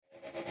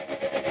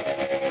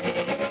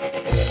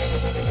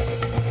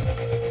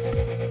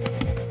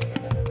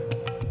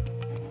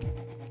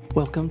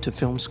Welcome to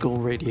Film School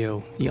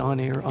Radio, the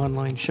on-air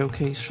online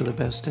showcase for the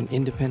best in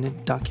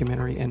independent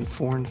documentary and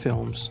foreign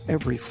films,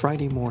 every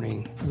Friday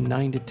morning from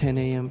 9 to 10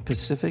 a.m.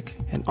 Pacific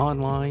and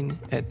online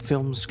at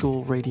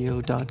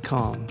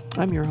filmschoolradio.com.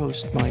 I'm your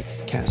host,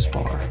 Mike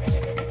Kaspar.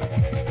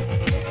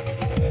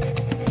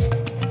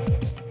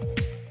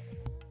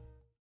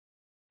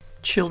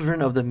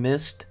 Children of the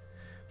Mist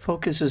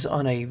focuses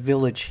on a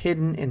village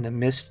hidden in the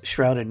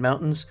mist-shrouded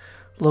mountains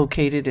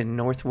located in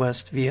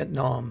northwest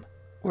Vietnam,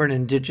 where an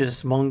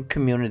indigenous Hmong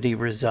community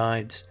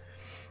resides.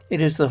 It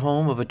is the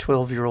home of a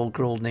 12-year-old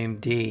girl named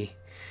Dee.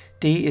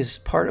 Dee is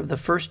part of the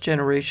first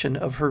generation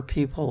of her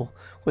people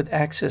with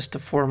access to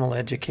formal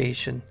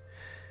education.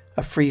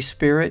 A free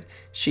spirit,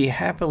 she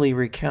happily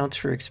recounts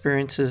her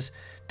experiences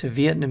to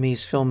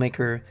Vietnamese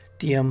filmmaker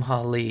Diem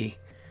Ha Lee,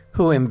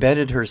 who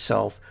embedded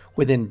herself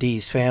within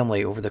Dee's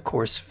family over the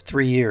course of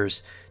 3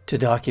 years to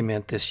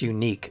document this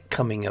unique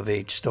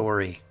coming-of-age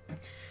story.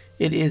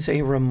 It is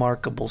a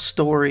remarkable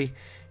story,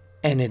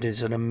 and it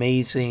is an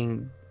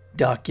amazing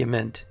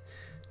document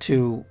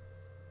to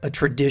a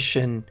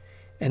tradition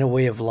and a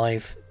way of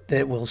life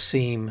that will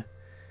seem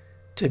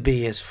to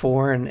be as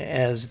foreign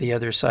as the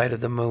other side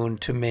of the moon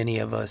to many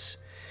of us.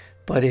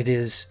 But it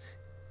is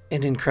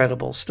an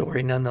incredible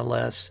story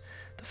nonetheless.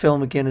 The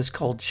film again is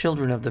called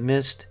Children of the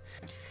Mist.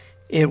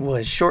 It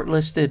was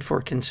shortlisted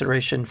for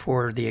consideration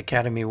for the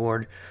Academy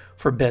Award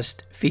for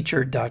Best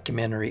Feature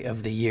Documentary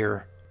of the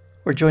Year.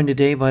 We're joined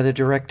today by the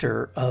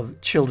director of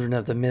Children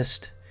of the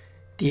Mist,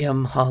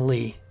 Diem Ha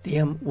Lee.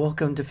 Diem,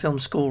 welcome to Film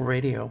School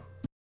Radio.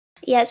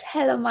 Yes,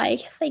 hello,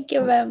 Mike. Thank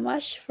you very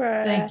much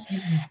for. Thank you.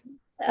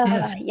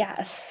 Yes.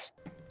 Yes.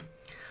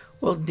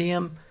 Well,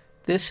 Diem,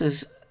 this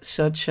is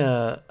such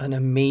an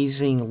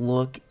amazing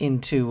look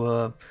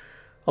into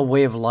a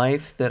way of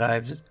life that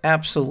I've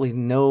absolutely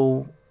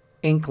no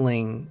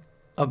inkling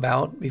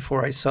about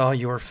before I saw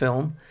your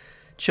film,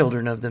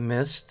 Children of the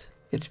Mist.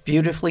 It's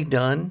beautifully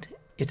done.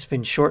 It's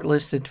been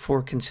shortlisted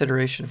for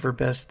consideration for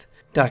Best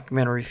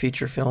Documentary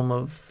Feature Film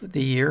of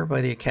the Year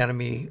by the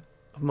Academy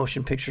of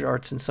Motion Picture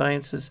Arts and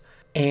Sciences.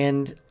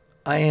 And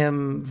I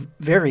am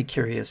very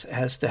curious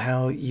as to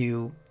how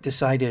you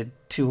decided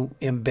to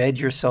embed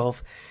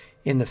yourself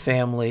in the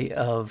family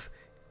of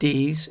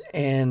Dee's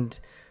and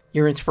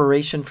your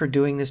inspiration for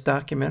doing this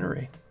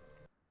documentary.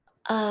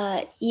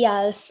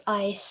 Yes,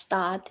 I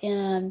start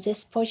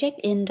this project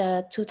in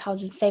the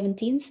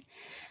 2017,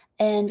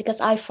 and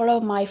because I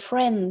follow my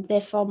friend,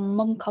 they're from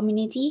Hmong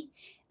community,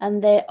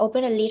 and they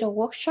opened a little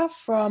workshop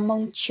for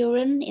Hmong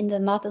children in the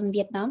northern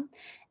Vietnam,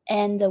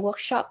 and the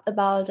workshop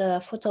about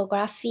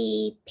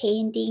photography,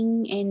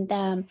 painting, and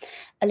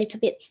a little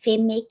bit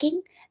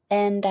filmmaking.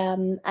 And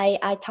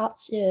I taught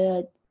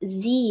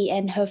Z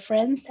and her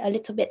friends a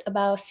little bit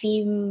about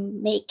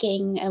film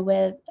making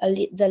with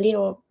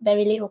the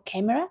very little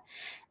camera,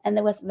 and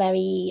they was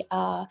very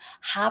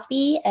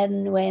happy.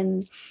 And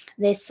when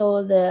they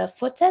saw the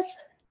footage,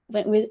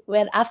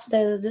 when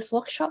after this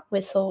workshop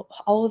we saw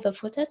all the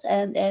footage,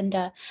 and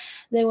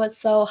they were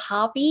so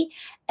happy.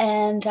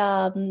 And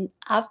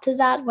after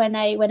that, when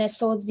I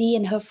saw Z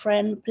and her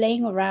friend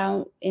playing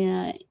around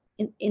in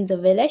the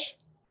village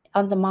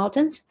on the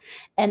mountains,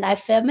 and I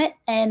filmed it,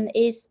 and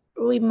it's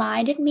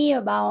reminded me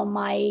about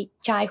my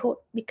childhood,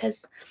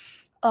 because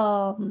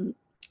I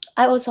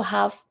also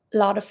have a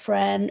lot of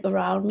friends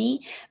around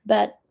me,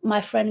 but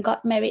my friend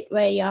got married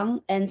very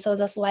young, and so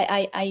that's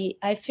why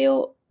I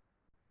feel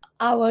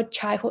our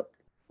childhood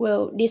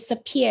will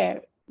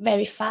disappear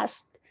very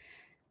fast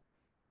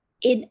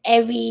in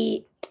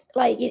every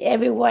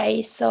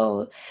way.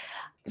 So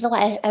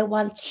I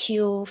want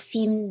to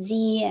film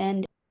Z,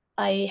 and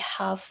I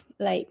have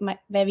my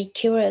very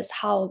curious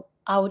how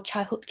our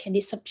childhood can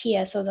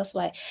disappear. So that's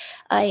why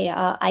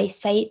I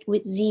said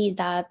with Z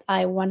that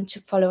I want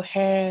to follow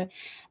her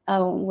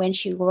when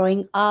she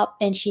growing up,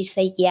 and she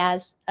said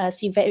yes.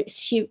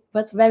 She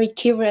was very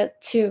curious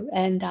too,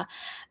 and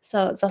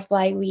so that's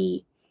why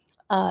we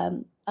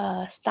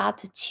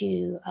started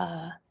to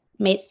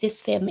make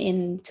this film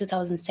in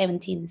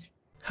 2017.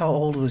 How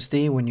old was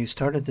Dee when you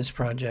started this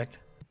project?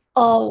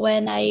 Oh,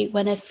 when I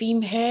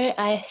filmed her,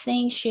 I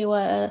think she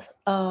was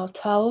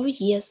 12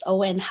 years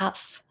old and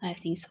half. I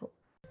think so.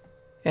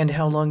 And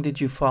how long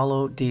did you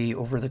follow Dee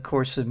over the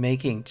course of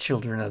making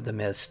Children of the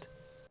Mist?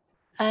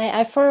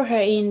 I followed her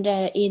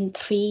in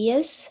 3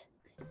 years.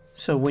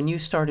 So when you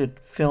started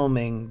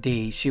filming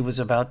Dee, she was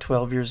about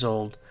 12 years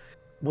old.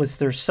 Was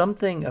there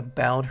something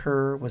about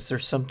her? Was there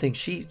something?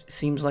 She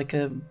seems like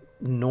a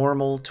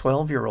normal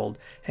 12-year-old,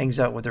 hangs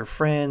out with her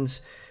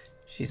friends.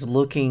 She's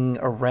looking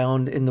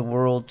around in the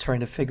world, trying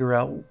to figure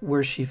out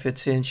where she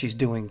fits in. She's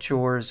doing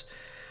chores.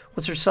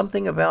 Was there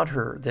something about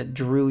her that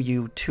drew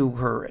you to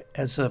her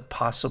as a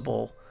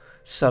possible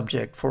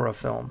subject for a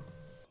film?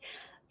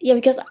 Yeah,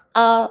 because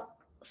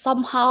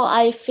somehow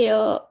I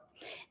feel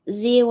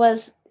Z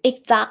was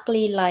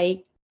exactly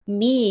like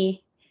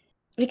me,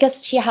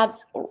 because she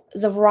has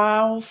the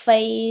round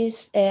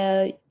face,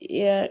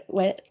 yeah,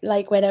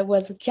 when I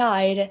was a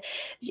child,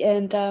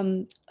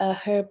 and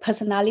her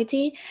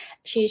personality,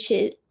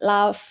 she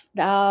laughed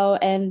out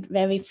and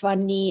very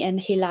funny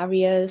and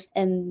hilarious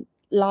and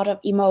lot of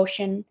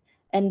emotion,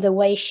 and the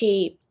way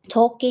she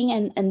talking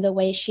and the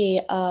way she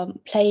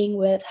playing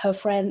with her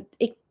friend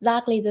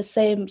exactly the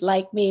same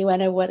like me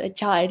when I was a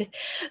child.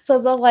 So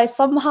that's why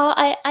somehow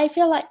I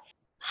feel like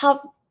have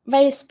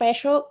very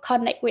special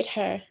connect with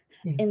her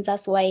Yeah. in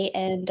that way,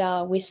 and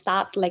we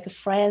start like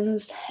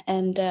friends,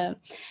 and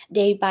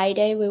day by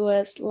day we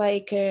was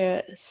like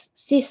a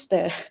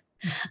sister.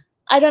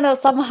 I don't know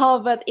somehow,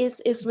 but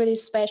it's really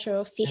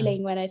special Yeah.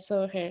 feeling when I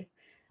saw her.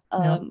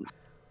 Now, um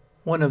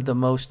One of the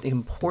most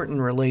important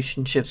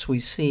relationships we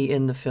see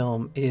in the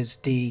film is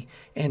Dee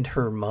and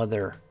her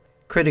mother.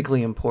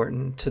 Critically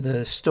important to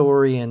the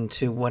story and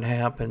to what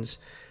happens.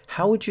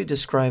 How would you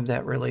describe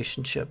that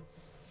relationship?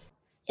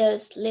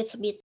 it's a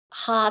little bit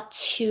hard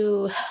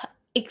to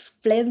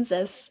explain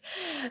this,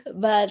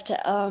 but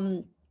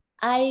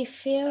I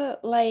feel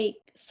like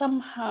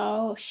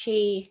somehow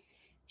she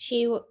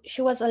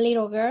was a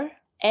little girl,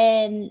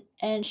 and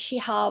she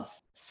have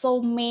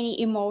so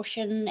many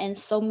emotion and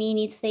so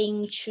many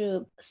things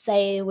to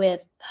say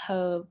with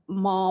her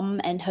mom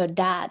and her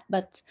dad,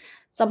 but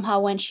somehow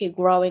when she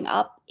growing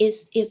up,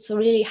 it's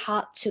really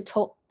hard to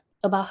talk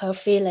about her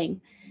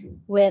feeling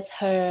with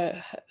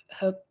her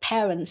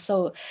parents.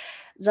 So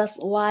that's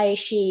why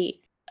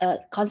she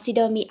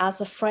consider me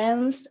as a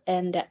friend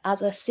and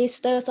as a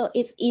sister. So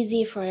it's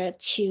easy for her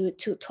to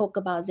talk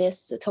about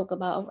this, to talk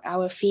about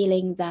our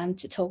feelings, than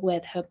to talk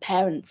with her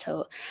parents.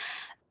 So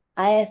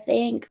I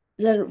think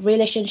the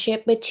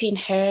relationship between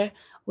her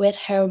with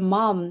her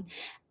mom,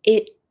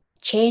 it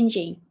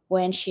changing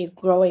when she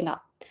growing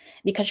up,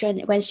 because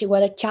when she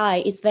was a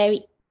child, it's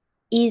very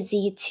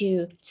easy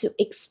to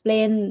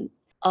explain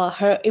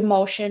her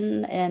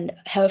emotion and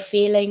her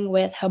feeling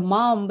with her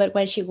mom. But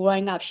when she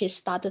growing up, she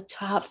started to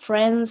have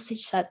friends. She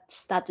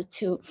started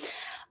to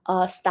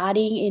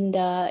studying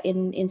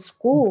in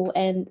school,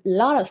 and a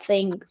lot of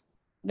things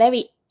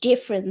very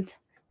different.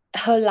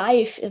 Her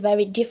life is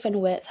very different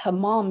with her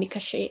mom,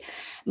 because her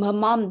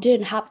mom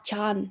didn't have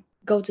chance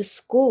go to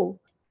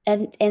school,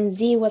 and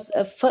Z was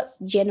a first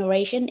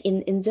generation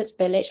in this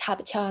village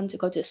have a chance to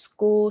go to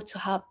school, to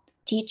have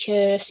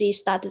teachers. She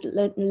started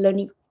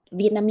learning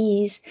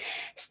Vietnamese,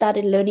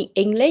 started learning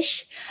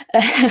English.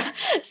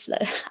 So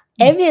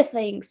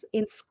everything's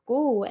in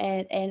school,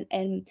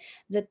 and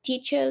the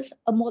teachers,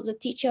 most the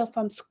teacher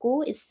from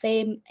school is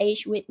same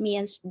age with me,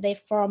 and they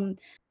from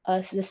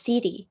the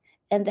city,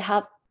 and they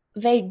have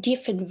very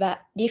different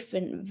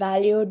different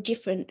value,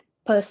 different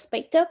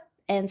perspective,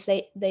 and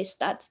they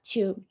start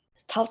to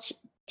touch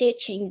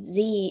teaching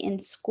Z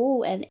in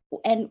school, and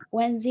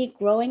when Z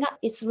growing up,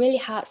 it's really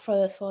hard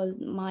for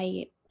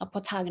my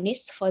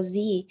protagonist, for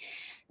Z,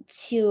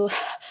 to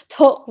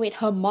talk with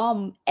her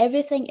mom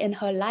everything in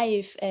her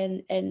life,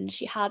 and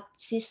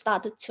she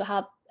started to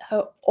have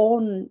her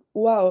own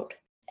world,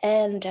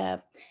 and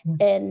mm,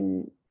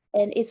 and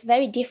and it's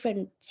very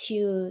different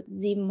to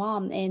the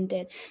mom, and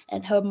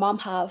her mom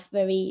have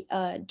very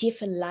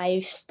different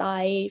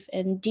lifestyle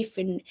and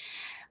different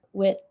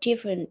with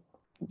different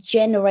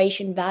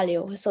generation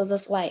value. So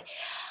that's why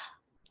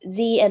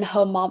Z and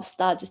her mom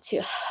started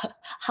to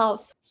have.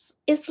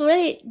 It's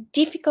really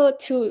difficult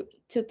to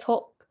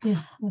talk.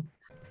 yeah, yeah,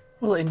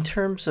 Well, in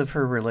terms of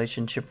her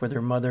relationship with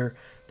her mother,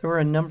 there were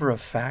a number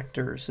of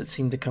factors that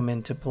seemed to come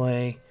into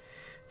play.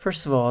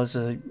 First of all, as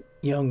a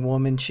young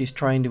woman, she's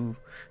trying to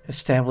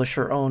establish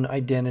her own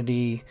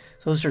identity.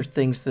 Those are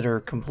things that are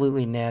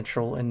completely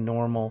natural and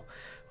normal.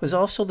 It was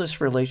also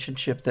this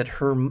relationship that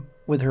her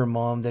with her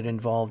mom that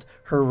involved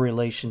her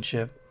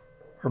relationship,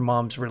 her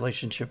mom's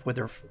relationship with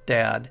her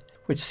dad,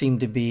 which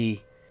seemed to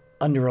be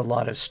under a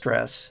lot of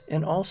stress,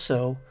 and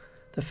also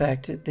the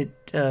fact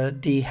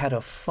that Dee had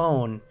a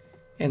phone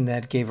and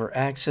that gave her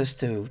access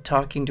to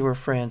talking to her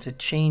friends. It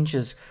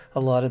changes a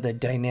lot of the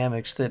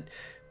dynamics that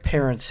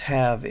parents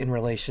have in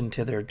relation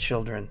to their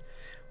children,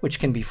 which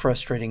can be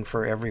frustrating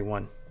for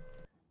everyone.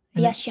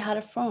 and Yes, she had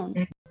a phone.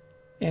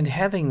 And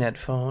having that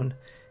phone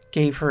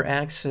gave her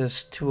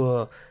access to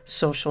a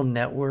social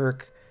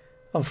network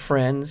of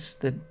friends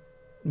that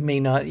may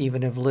not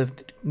even have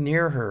lived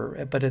near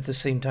her, but at the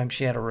same time,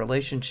 she had a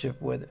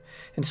relationship with,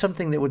 and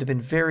something that would have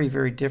been very,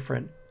 very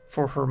different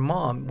for her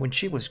mom when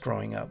she was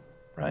growing up,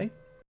 right?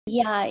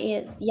 Yeah,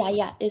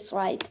 it's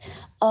right.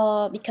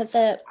 Because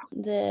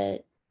the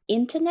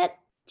internet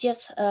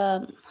just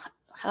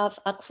have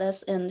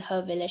access in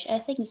her village. I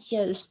think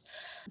just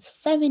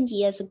 7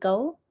 years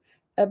ago,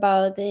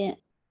 about the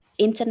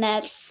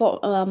internet for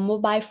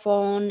mobile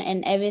phone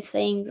and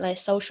everything like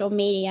social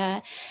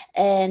media,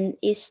 and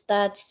it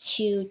starts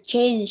to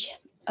change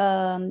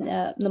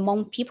the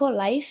Hmong people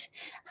life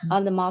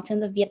on the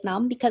mountains of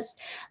Vietnam, because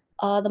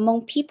the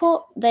Hmong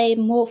people, they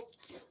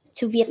moved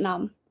to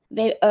Vietnam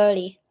very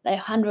early, like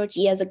 100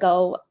 years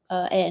ago,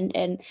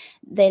 and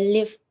they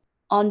live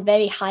on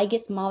very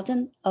highest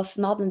mountain of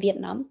northern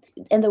Vietnam,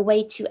 and the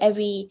way to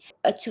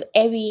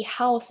every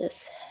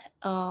houses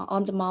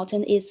on the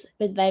mountain is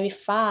very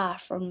far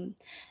from,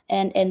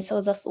 and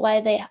so that's why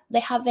they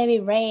have very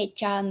rare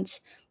chance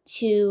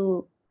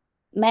to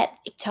met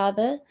each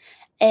other.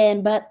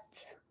 And but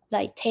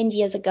like 10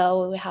 years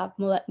ago, we have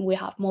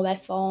mobile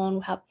phone,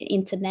 we have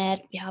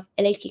internet, we have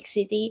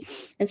electricity,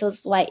 and so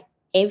it's why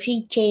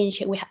every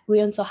change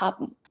we also have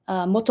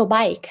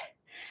motorbike,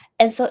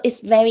 and so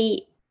it's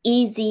very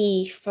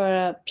easy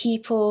for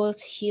people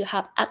who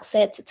have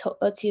access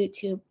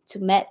to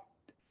meet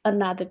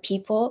another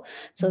people,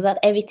 so that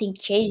everything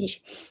changed.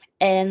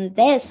 And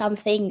there's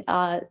something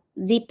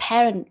the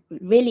parent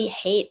really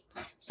hate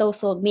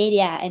social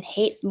media and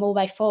hate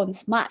mobile phone,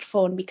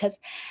 smartphone, because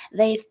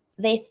they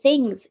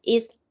think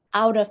is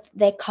out of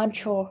their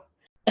control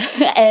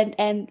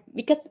and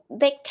because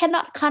they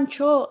cannot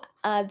control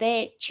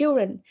their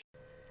children.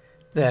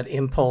 That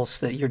impulse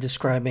that you're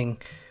describing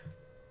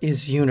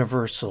is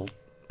universal.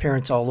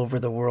 Parents all over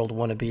the world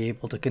want to be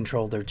able to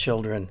control their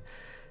children.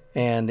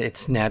 And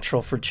it's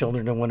natural for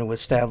children to want to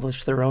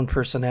establish their own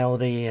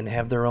personality and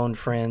have their own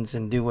friends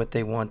and do what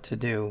they want to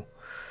do.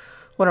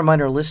 I want to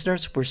remind our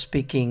listeners we're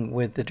speaking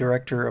with the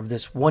director of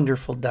this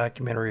wonderful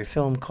documentary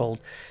film called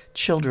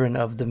Children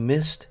of the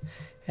Mist,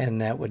 and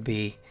that would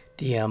be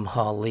Diem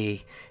Ha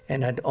Lee.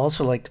 And I'd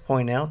also like to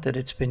point out that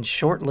it's been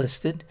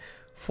shortlisted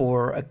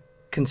for a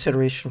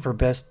consideration for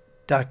Best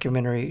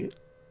Documentary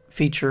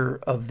Feature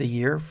of the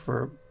Year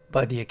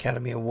by the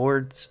Academy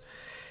Awards.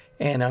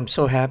 And I'm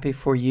so happy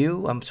for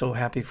you. I'm so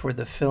happy for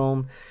the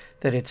film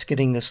that it's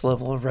getting this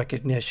level of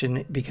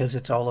recognition, because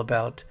it's all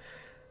about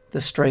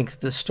the strength,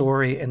 the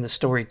story, and the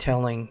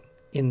storytelling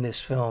in this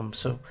film.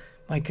 So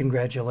my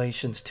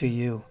congratulations to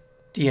you,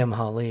 Diem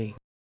Ha Lee.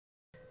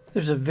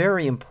 There's a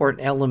very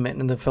important element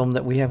in the film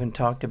that we haven't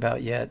talked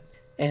about yet,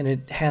 and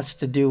it has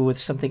to do with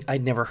something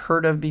I'd never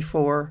heard of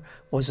before,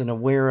 wasn't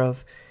aware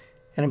of,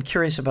 and I'm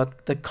curious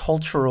about the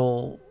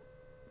cultural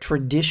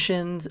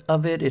traditions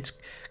of it. It's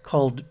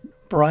called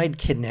bride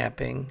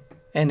kidnapping,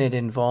 and it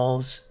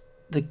involves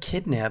the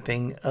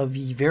kidnapping of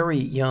very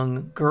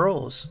young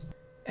girls,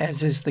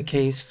 as is the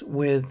case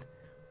with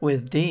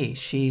Dee.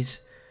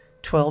 She's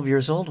 12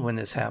 years old when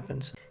this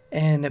happens,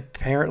 and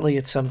apparently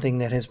it's something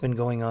that has been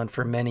going on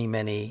for many,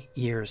 many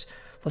years.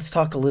 Let's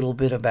talk a little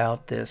bit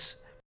about this.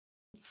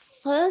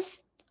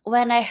 First,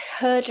 when I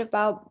heard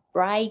about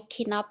bride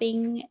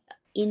kidnapping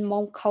in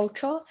Hmong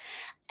culture,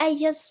 I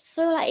just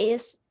feel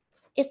like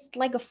it's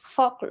like a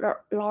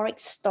folkloric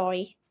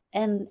story,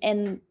 and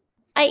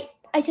I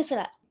just feel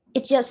like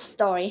it's just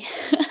story,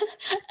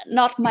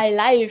 not my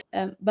life.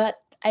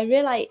 But I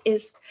realize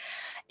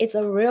it's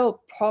a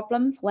real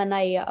problem when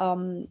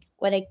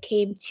I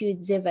came to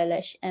the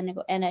village, and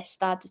I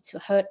started to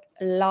hear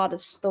a lot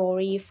of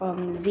story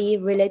from the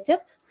relative,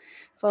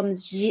 from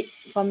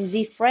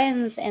the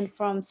friends, and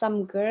from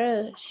some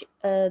girl.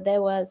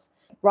 There was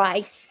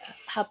bride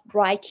have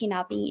bride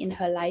kidnapping in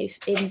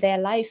their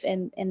life,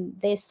 and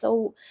they're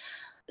so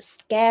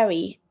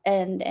scary,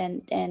 and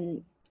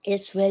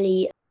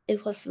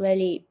it was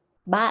really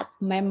bad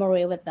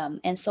memory with them,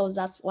 and so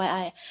that's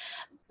why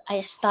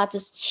I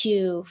started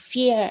to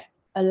fear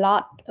a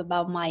lot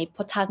about my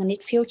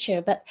protagonist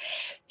future. But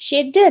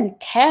she didn't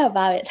care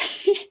about it.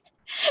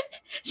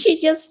 She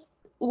just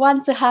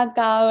wants to hang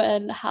out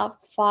and have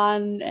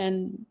fun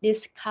and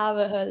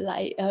discover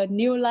her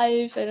new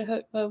life and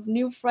her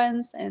new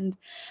friends. And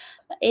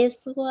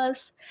it's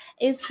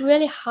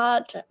really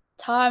hard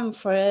time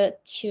for her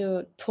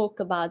to talk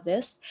about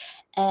this,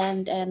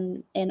 and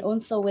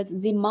also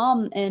with the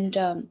mom.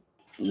 And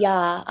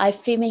yeah, I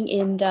filming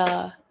in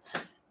the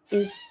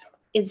is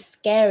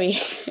scary.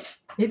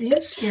 It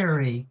is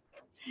scary.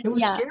 It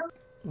was Yeah. scary.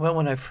 Well,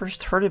 when I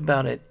first heard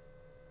about it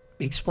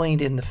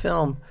explained in the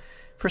film,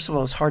 first of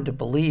all, it was hard to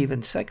believe,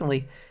 and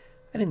secondly,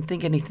 I didn't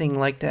think anything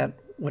like that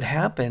would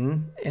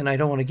happen. And I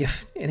don't want to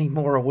give any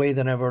more away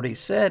than I've already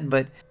said,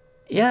 but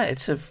yeah,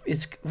 it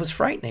was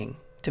frightening,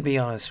 to be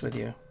honest with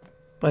you.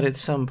 But at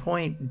some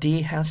point,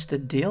 Dee has to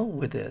deal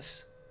with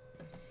this.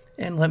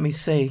 And let me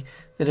say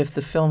that if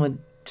the film had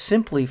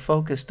simply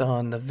focused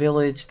on the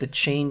village, the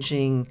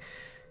changing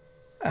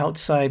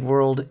outside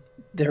world,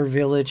 their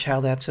village,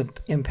 how that's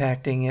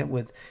impacting it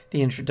with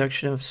the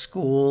introduction of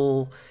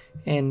school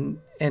and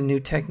new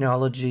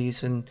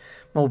technologies and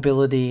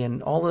mobility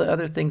and all the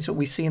other things that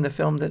we see in the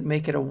film that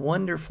make it a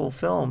wonderful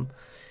film.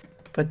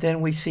 But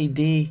then we see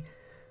Dee,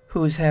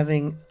 who's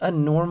having a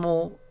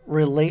normal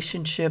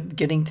relationship,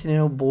 getting to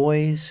know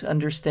boys,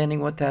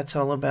 understanding what that's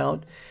all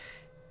about.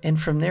 And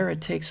from there,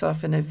 it takes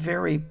off in a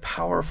very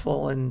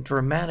powerful and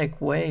dramatic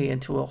way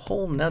into a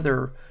whole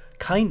nother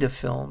kind of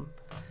film.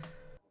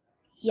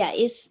 Yeah,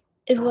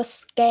 it was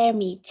scare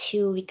me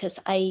too, because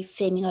I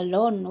filming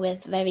alone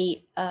with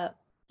very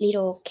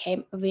little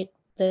with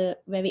the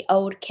very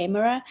old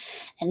camera,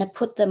 and I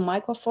put the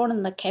microphone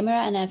in the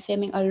camera, and I'm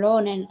filming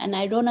alone, and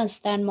I don't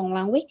understand Hmong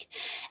language,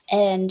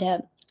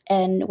 and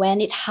when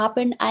it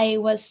happened, I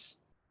was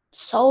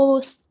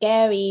so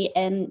scary,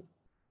 and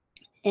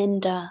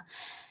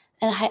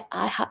and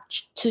I had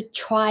to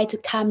try to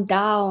calm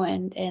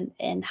down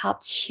and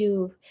have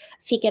to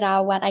figure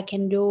out what I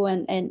can do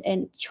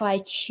and try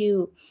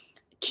to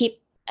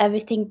keep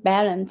everything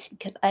balanced,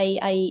 because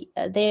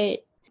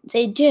they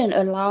didn't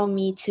allow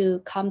me to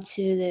come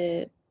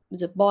to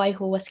the boy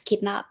who was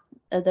kidnapped,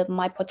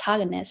 my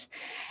protagonist,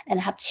 and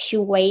have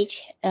to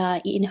wait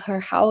in her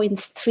house in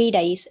 3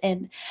 days,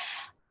 and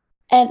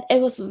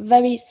it was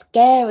very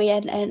scary,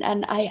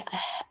 and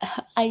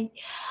I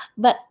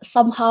but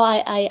somehow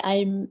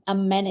I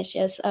managed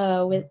as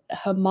with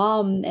her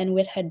mom and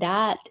with her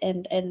dad,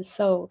 and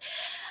so,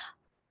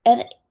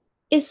 and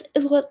it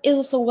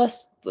also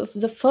was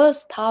the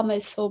first time I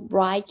saw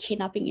bride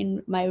kidnapping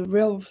in my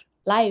real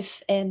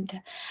life,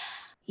 and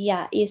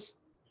yeah, it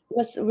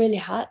was really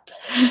hard.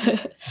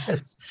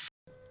 Yes.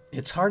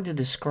 It's hard to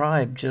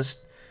describe just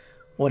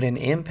what an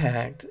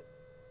impact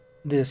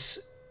these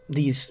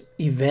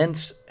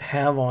events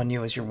have on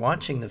you as you're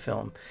watching the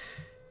film.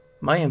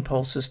 My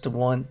impulse is to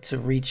want to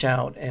reach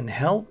out and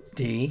help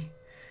Dee,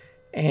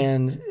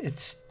 and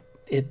it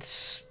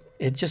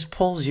just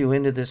pulls you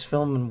into this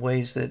film in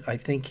ways that I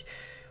think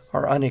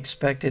are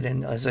unexpected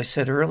and, as I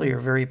said earlier,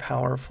 very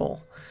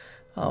powerful.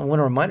 I want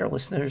to remind our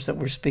listeners that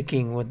we're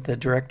speaking with the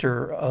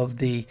director of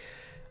the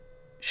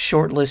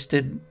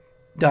shortlisted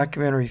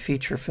documentary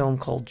feature film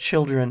called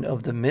Children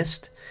of the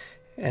Mist,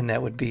 and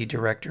that would be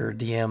director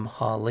Diem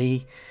Ha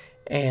Lee.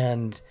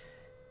 And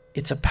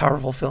it's a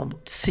powerful film.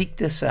 Seek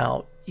this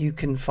out. You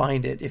can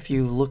find it if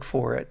you look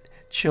for it.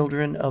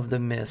 Children of the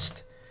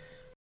Mist.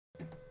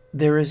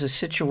 There is a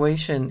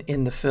situation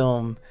in the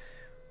film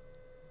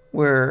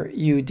where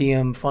you,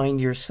 Diem,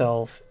 find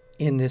yourself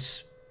in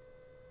this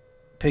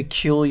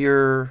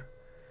peculiar,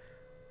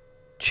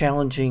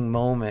 challenging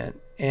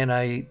moment. And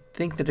I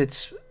think that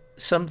it's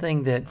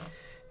something that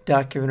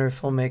documentary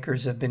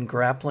filmmakers have been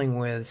grappling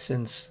with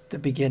since the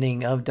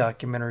beginning of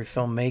documentary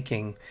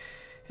filmmaking.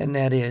 And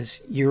that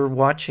is, you're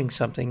watching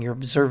something, you're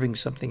observing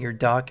something, you're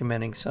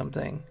documenting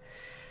something.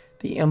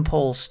 The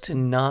impulse to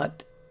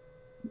not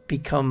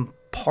become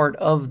part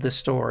of the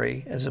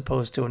story as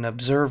opposed to an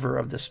observer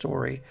of the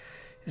story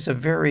is a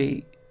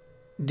very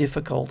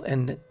difficult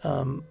and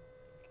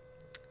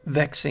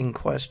vexing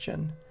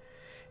question.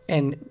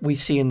 And we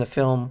see in the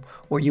film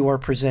where you are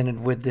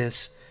presented with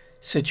this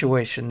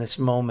situation, this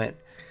moment,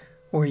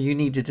 where you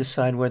need to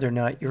decide whether or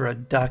not you're a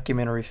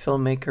documentary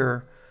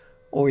filmmaker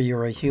or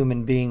you're a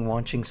human being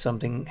watching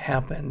something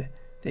happen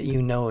that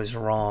you know is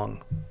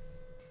wrong.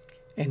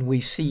 And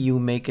we see you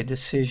make a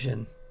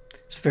decision.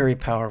 It's very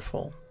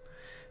powerful.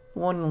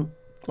 One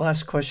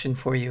last question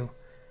for you.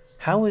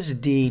 How is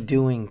Dee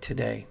doing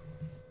today?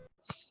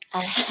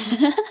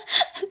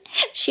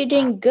 She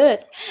doing good,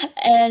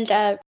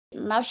 and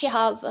now she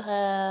have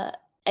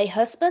a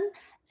husband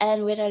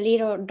and with a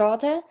little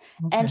daughter,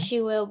 and Okay.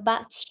 she will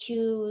back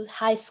to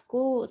high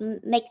school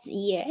next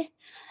year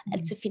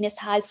and to finish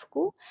high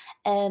school,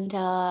 and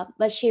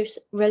but she's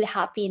really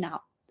happy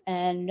now,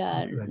 and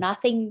Good.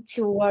 nothing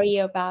to worry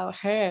about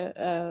her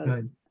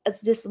Good.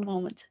 at this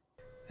moment.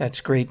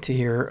 That's great to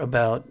hear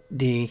about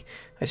Dee.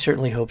 I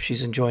certainly hope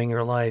she's enjoying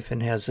her life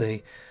and has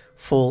a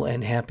full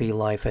and happy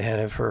life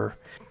ahead of her.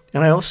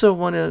 And I also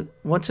want to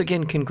once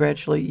again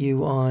congratulate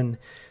you on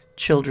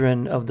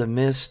Children of the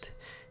Mist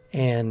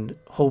and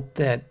hope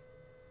that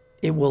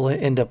it will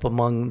end up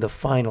among the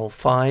final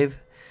 5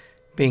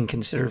 being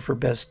considered for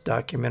Best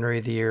Documentary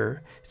of the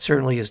Year. It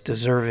certainly is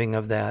deserving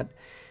of that.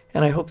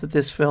 And I hope that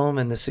this film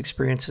and this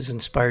experience has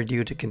inspired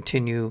you to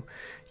continue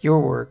your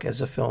work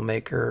as a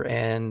filmmaker,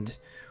 and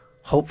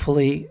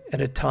hopefully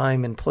at a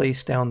time and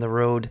place down the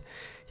road,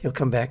 you'll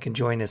come back and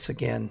join us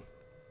again.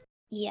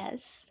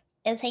 Yes,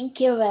 and thank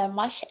you very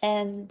much.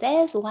 And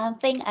there's one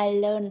thing I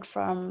learned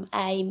from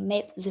I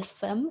made this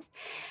film,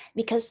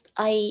 because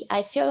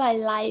I feel like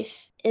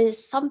life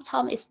is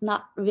sometimes it's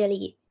not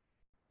really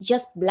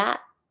just black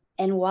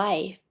and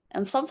white,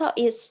 and sometimes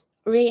it's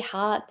really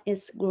hard.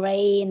 It's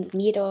gray in the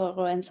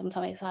middle, and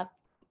sometimes it's not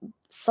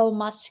so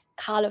much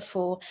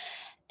colorful.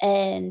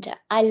 And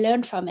I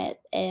learned from it,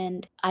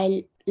 and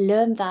I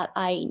learned that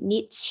I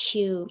need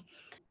to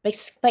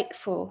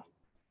respectful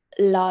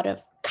a lot of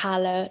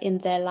color in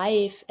their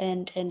life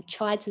and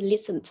try to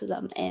listen to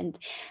them. And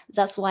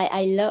that's why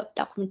I love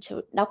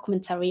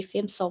documentary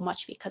film so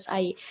much, because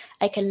I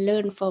can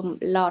learn from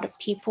a lot of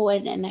people,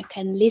 and I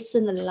can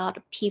listen to a lot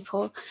of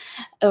people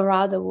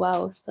around the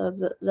world. So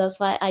that's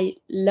why I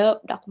love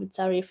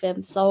documentary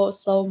film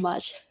so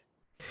much.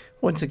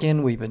 Once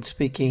again, we've been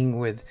speaking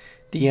with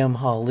Diem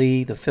Ha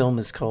Lee. The film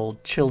is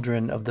called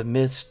Children of the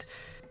Mist.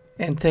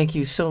 And thank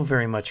you so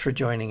very much for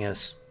joining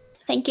us.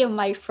 Thank you,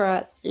 Mike,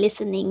 for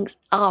listening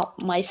out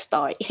my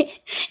story.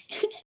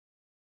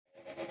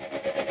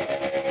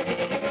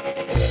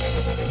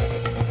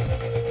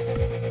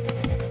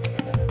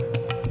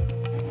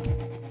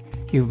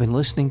 You've been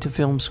listening to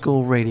Film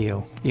School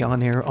Radio, the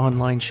on-air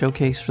online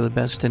showcase for the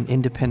best in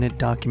independent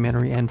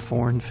documentary and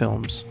foreign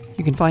films.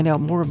 You can find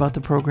out more about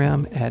the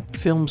program at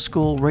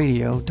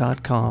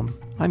filmschoolradio.com.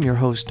 I'm your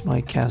host,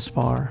 Mike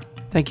Kaspar.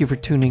 Thank you for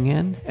tuning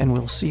in, and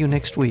we'll see you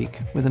next week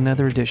with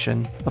another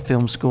edition of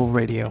Film School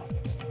Radio.